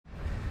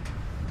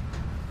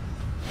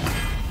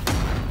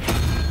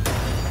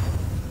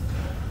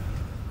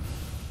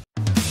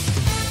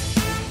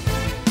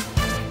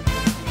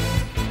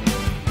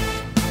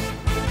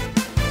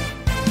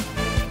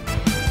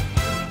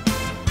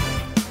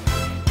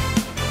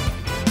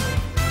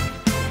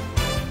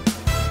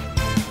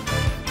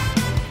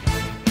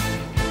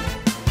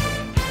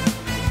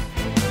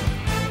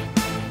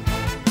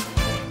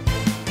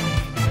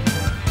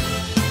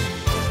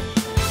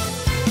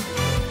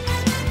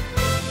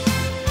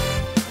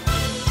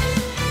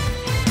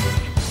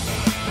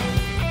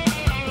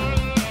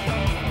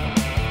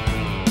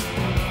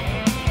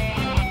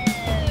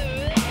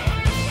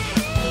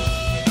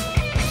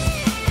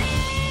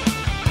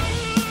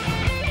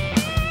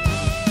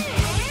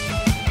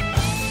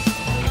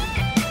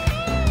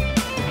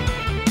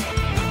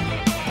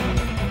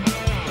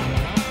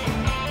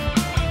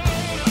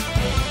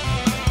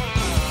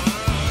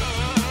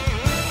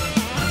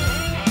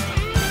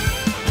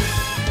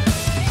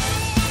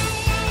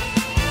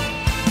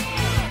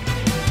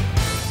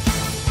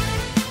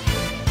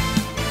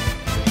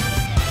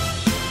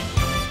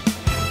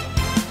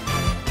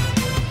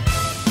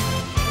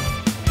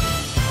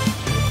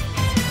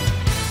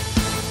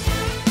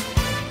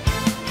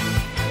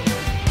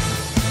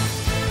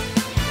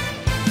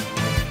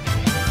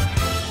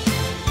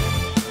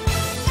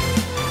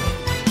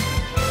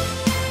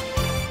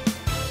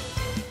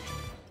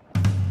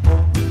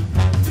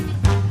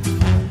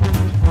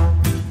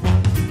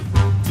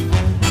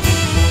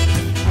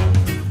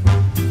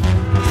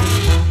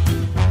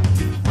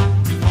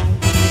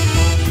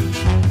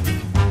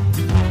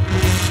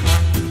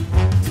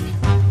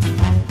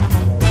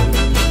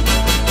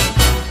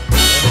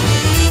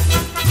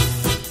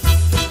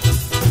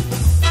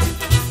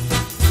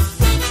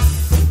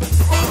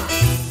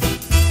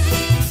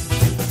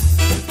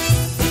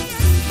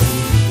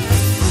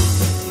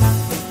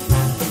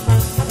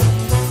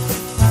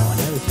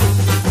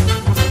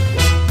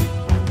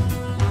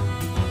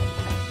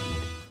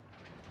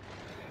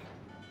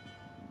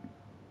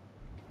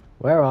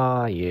Where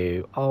are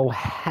you? Oh,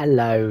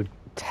 hello,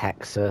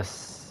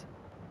 Texas.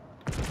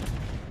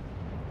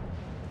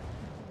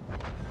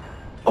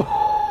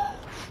 Oh.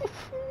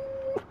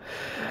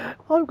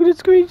 I'm gonna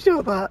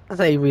screenshot that.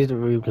 Save me the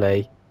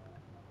replay.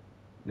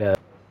 No.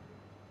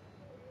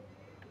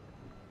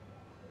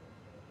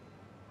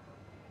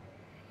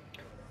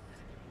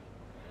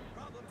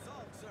 Problem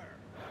solved, sir.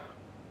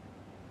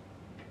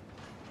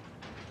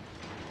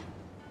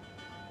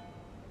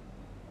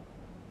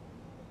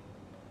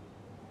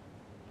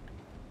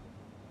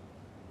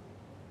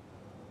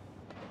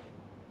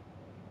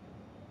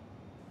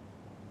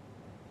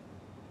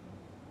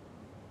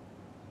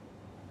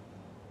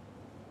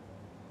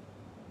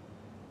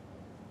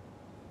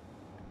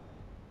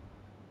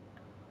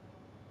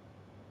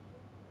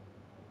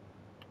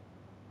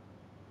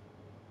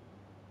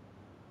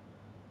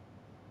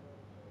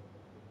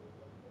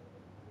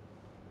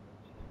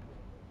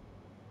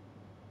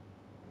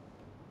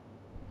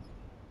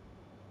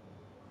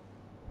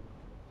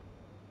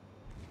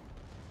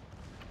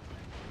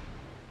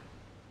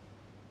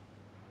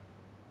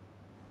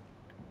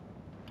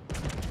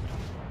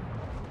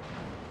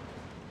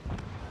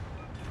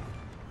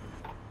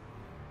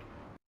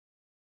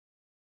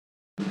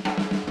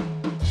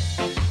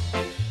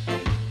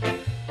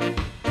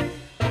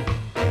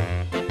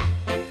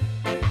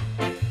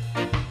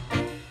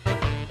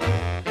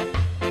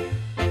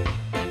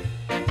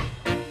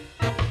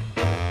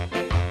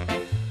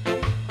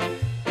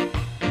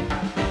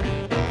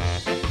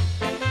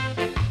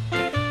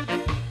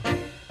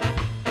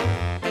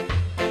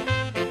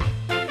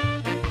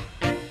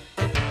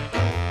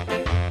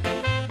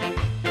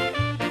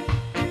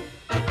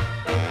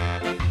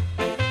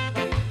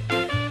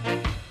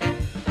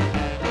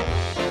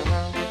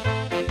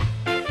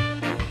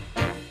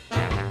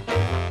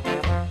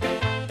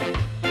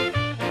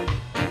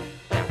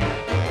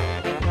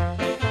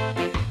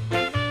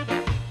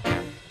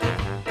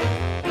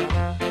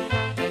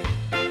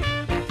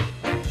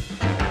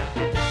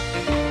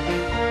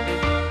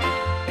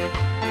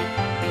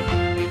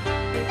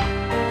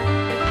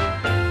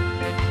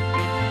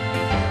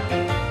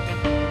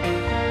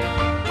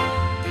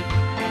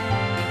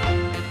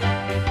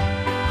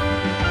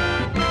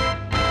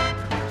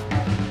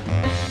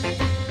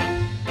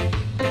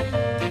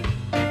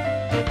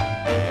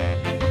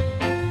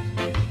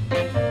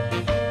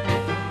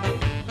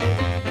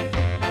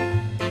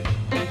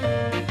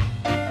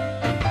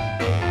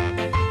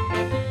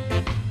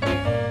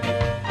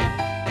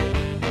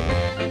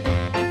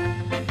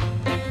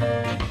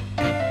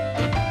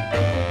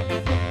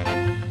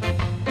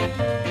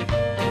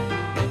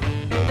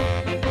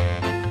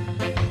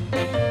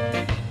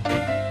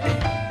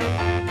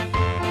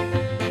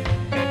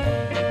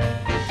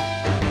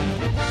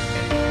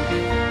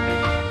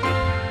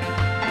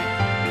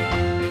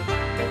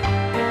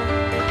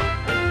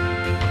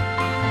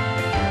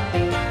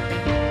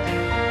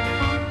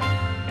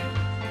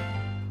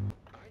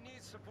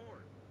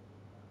 Support.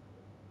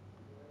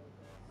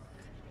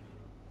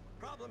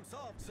 Problem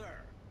solved, sir.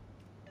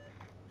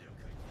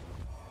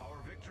 Our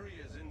victory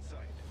is in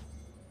sight.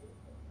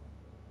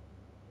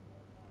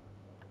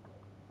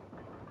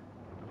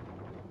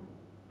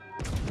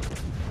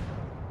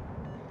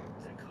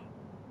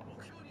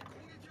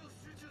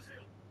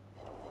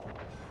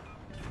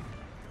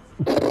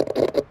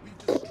 We've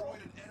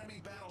destroyed an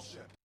enemy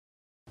battleship.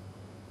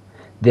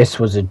 This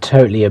was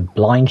totally a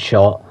blind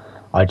shot.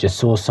 I just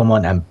saw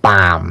someone and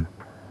BAM!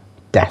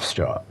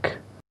 Deathstruck.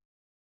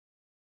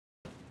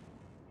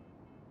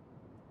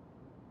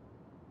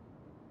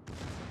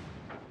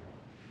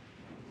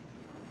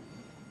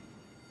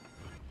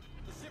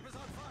 The ship is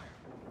on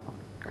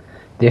fire.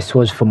 This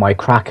was for my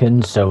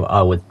Kraken, so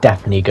I was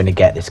definitely going to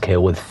get this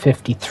kill with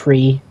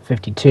 53,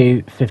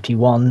 52,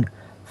 51,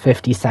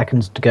 50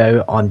 seconds to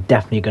go. I'm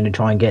definitely going to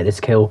try and get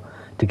this kill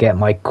to get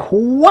my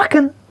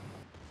Kraken.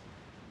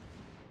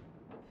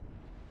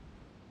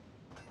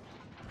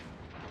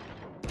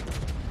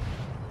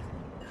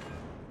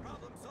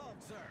 Problem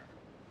solved, sir.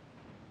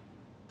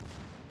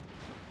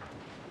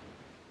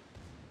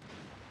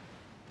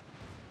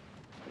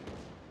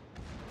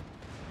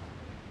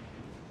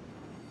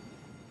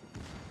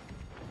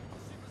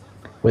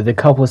 With a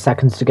couple of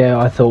seconds to go,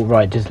 I thought,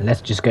 right,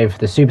 let's just go for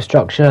the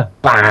superstructure.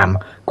 BAM!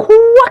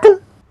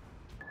 Kraken!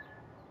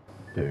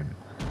 Boom.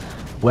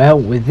 Well,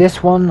 with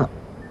this one,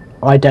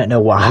 I don't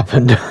know what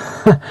happened.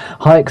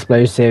 High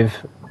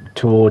explosive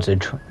towards a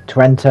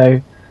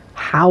Trento.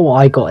 How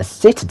I got a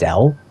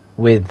Citadel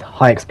with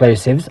high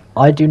explosives,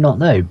 I do not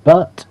know,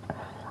 but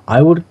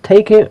I will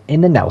take it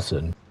in the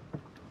Nelson.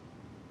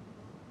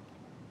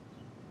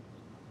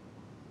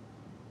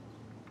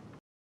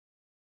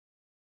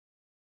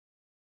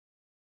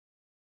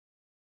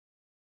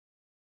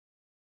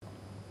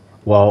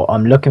 Well,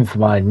 I'm looking for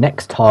my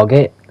next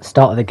target,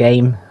 start of the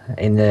game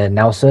in the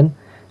Nelson,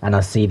 and I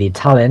see the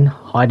Talon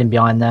hiding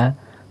behind there.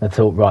 I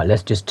thought, right,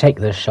 let's just take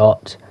the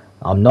shot.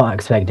 I'm not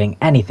expecting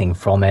anything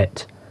from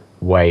it.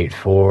 Wait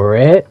for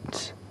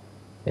it.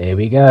 Here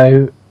we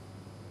go.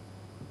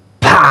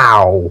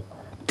 Pow!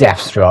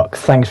 Deathstruck.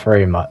 Thanks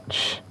very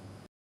much.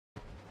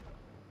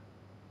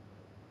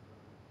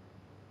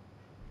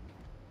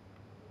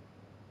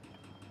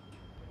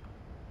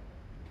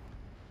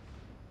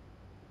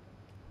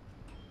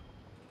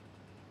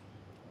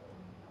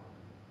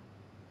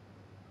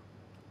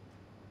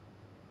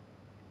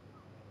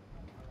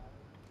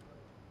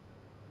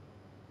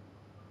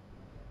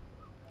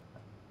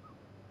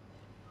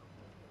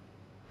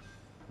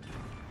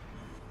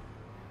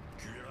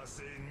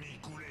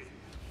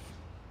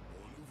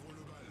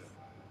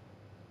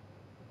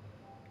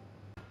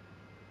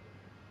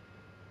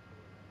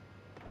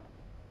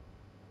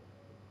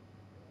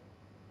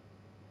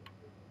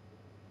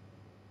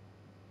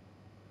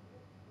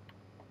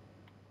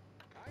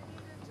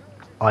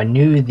 I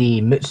knew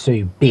the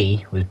Mutsu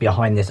B was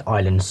behind this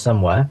island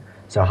somewhere,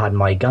 so I had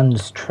my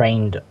guns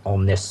trained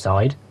on this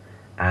side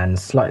and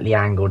slightly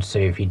angled so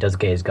if he does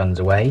get his guns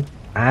away,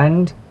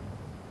 and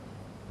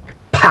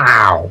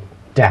POW!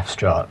 Death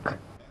struck. Enemy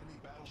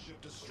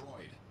battleship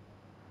destroyed.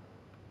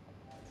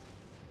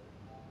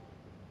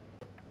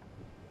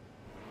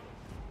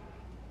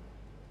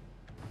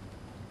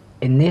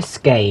 In this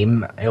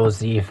game, it was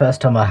the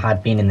first time I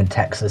had been in the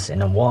Texas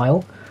in a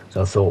while,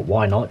 so I thought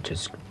why not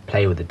just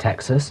play with the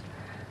Texas.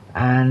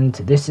 And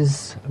this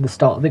is the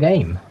start of the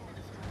game.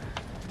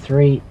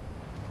 3,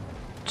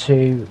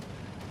 2,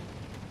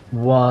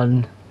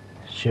 1,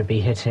 should be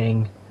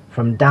hitting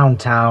from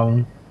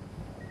downtown.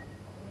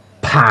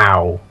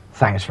 POW!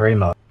 Thanks very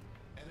much.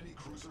 Enemy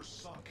cruiser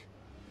sunk.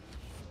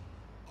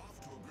 Off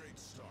to a great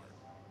start.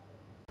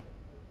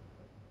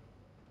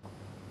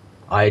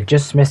 I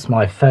just missed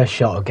my first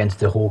shot against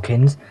the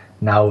Hawkins.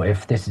 Now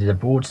if this is a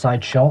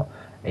broadside shot,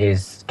 it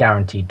is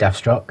guaranteed death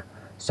struck.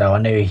 So I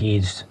know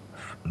he's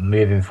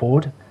moving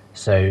forward,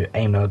 so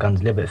aim our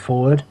guns a little bit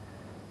forward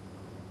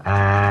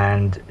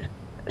and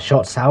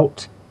shots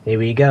out. Here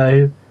we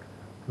go.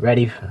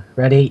 Ready,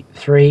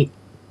 3,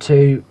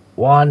 2,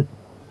 1,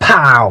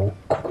 POW!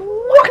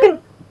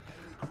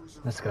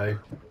 Let's go.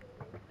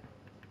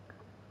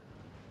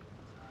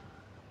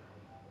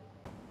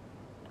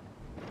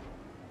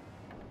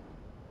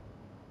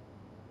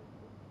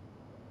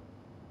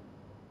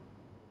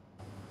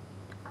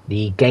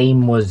 The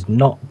game was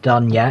not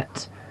done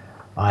yet.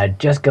 I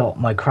just got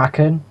my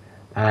Kraken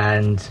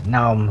and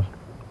now I'm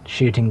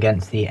shooting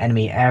against the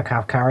enemy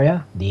aircraft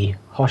carrier, the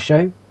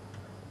Hosho,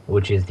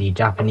 which is the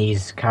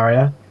Japanese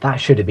carrier.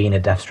 That should have been a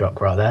death struck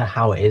right there.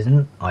 How it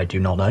isn't, I do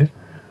not know.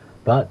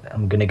 But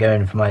I'm going to go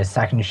in for my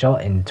second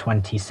shot in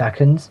 20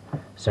 seconds.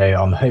 So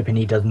I'm hoping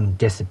he doesn't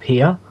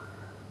disappear.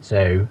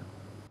 So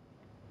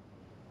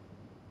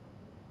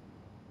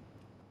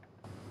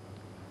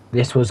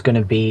this was going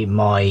to be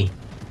my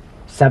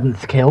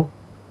 7th kill.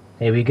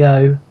 Here we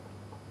go.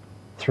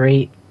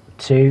 3,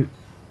 2,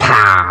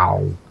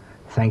 POW!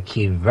 Thank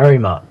you very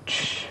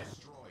much.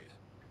 Destroyed.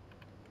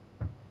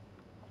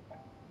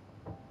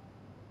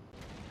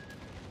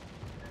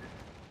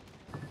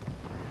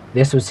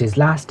 This was his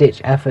last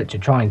ditch effort to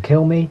try and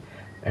kill me.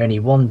 Only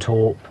 1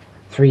 torp,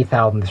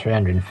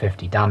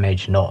 3,350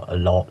 damage, not a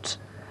lot.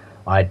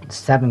 I had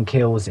 7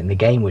 kills in the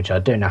game, which I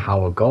don't know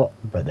how I got,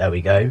 but there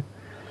we go.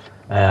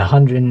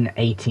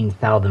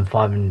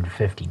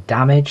 118,550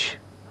 damage.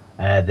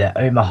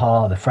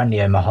 The friendly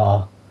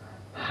Omaha,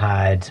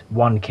 had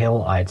 1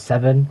 kill, I had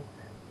 7.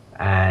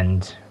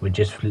 And we're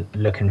just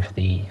looking for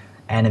the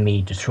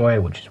enemy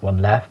destroyer, which is 1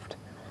 left.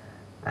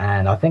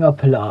 And I think I'll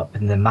pull it up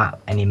in the map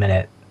any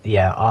minute.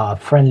 Yeah, our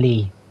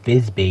friendly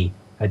Bisbee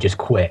had just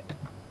quit.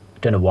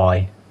 Don't know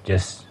why,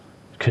 just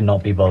could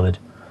not be bothered.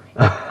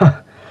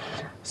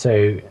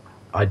 So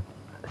I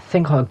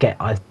think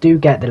I do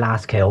get the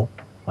last kill.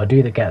 I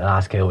do get the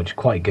last kill, which is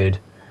quite good.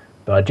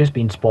 But I've just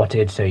been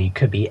spotted, so he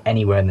could be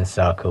anywhere in the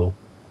circle.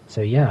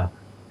 So yeah.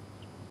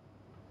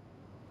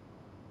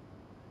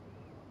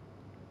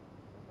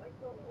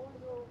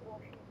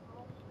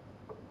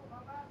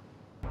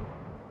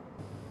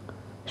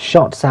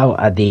 Shots out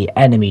at the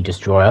enemy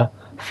destroyer,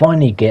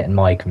 finally getting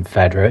my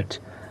Confederate.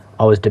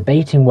 I was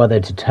debating whether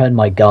to turn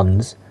my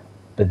guns,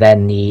 but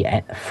then the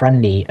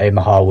friendly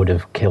Omaha would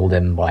have killed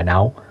him by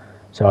now.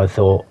 So I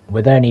thought,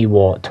 with only,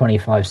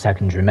 25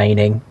 seconds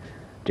remaining,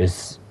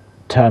 just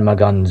turn my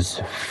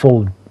guns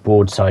full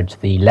broadside to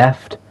the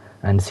left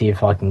and see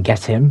if I can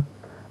get him.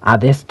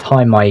 At this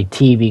time my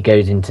TV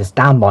goes into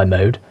standby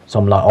mode, so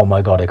I'm like, oh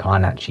my god, I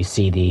can't actually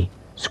see the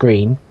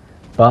screen.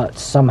 But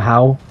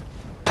somehow,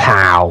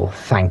 POW!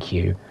 Thank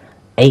you.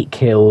 8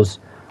 kills,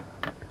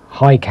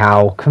 High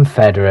Cow,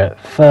 Confederate,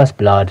 First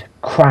Blood,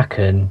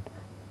 Kraken,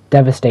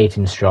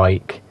 Devastating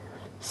Strike,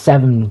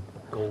 7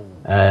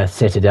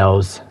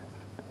 Citadels,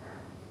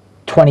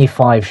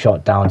 25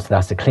 shot down, so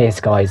that's the Clear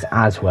Skies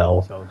as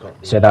well.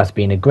 So that's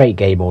been a great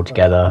game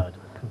altogether.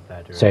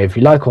 So if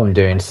you like what I'm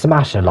doing,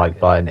 smash the like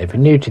button. If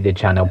you're new to the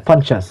channel,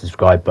 punch that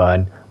subscribe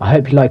button. I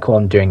hope you like what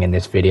I'm doing in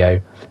this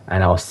video,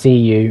 and I'll see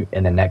you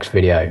in the next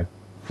video.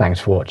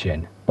 Thanks for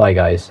watching. Bye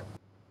guys.